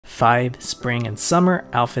5 spring and summer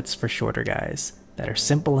outfits for shorter guys that are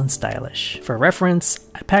simple and stylish. For reference,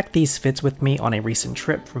 I packed these fits with me on a recent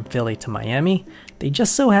trip from Philly to Miami. They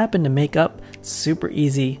just so happen to make up super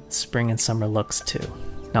easy spring and summer looks too.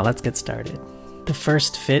 Now let's get started. The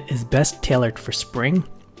first fit is best tailored for spring,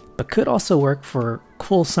 but could also work for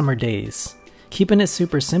cool summer days. Keeping it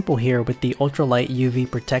super simple here with the ultralight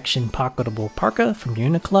UV protection pocketable parka from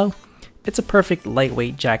Uniqlo. It's a perfect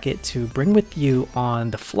lightweight jacket to bring with you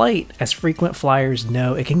on the flight, as frequent flyers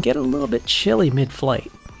know it can get a little bit chilly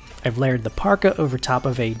mid-flight. I've layered the parka over top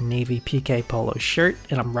of a navy PK polo shirt,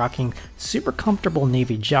 and I'm rocking super comfortable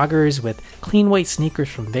navy joggers with clean white sneakers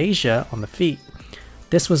from Veja on the feet.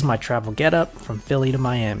 This was my travel getup from Philly to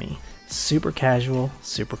Miami. Super casual,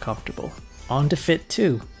 super comfortable. On to fit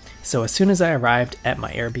 2. So as soon as I arrived at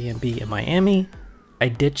my Airbnb in Miami, I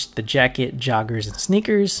ditched the jacket, joggers, and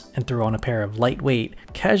sneakers and threw on a pair of lightweight,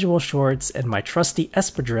 casual shorts and my trusty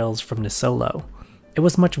espadrilles from Nisolo. It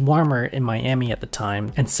was much warmer in Miami at the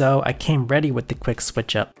time, and so I came ready with the quick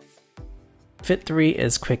switch up. Fit 3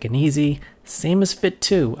 is quick and easy. Same as fit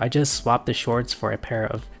 2, I just swapped the shorts for a pair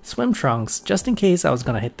of swim trunks just in case I was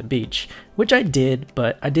gonna hit the beach, which I did,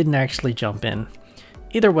 but I didn't actually jump in.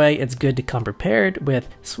 Either way, it's good to come prepared with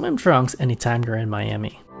swim trunks anytime you're in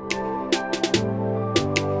Miami.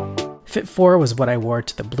 Fit 4 was what I wore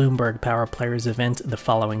to the Bloomberg Power Players event the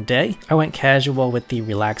following day. I went casual with the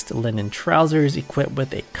relaxed linen trousers equipped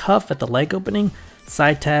with a cuff at the leg opening,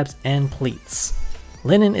 side tabs, and pleats.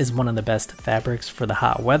 Linen is one of the best fabrics for the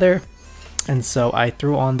hot weather, and so I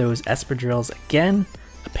threw on those espadrilles again,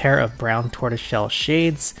 a pair of brown tortoiseshell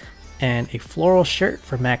shades, and a floral shirt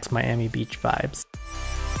for max Miami Beach vibes.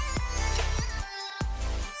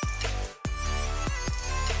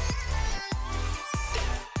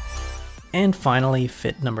 And finally,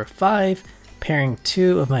 fit number 5, pairing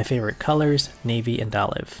 2 of my favorite colors, navy and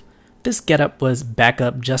olive. This getup was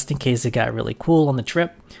backup just in case it got really cool on the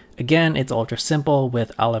trip. Again, it's ultra simple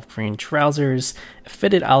with olive green trousers, a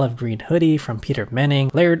fitted olive green hoodie from Peter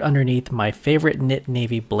Menning, layered underneath my favorite knit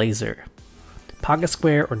navy blazer. Pocket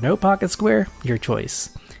square or no pocket square, your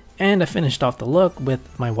choice. And I finished off the look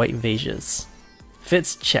with my white Vejas.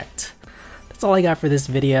 Fits checked. That's all I got for this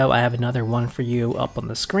video. I have another one for you up on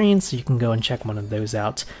the screen, so you can go and check one of those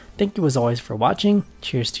out. Thank you as always for watching.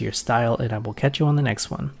 Cheers to your style, and I will catch you on the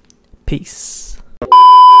next one. Peace.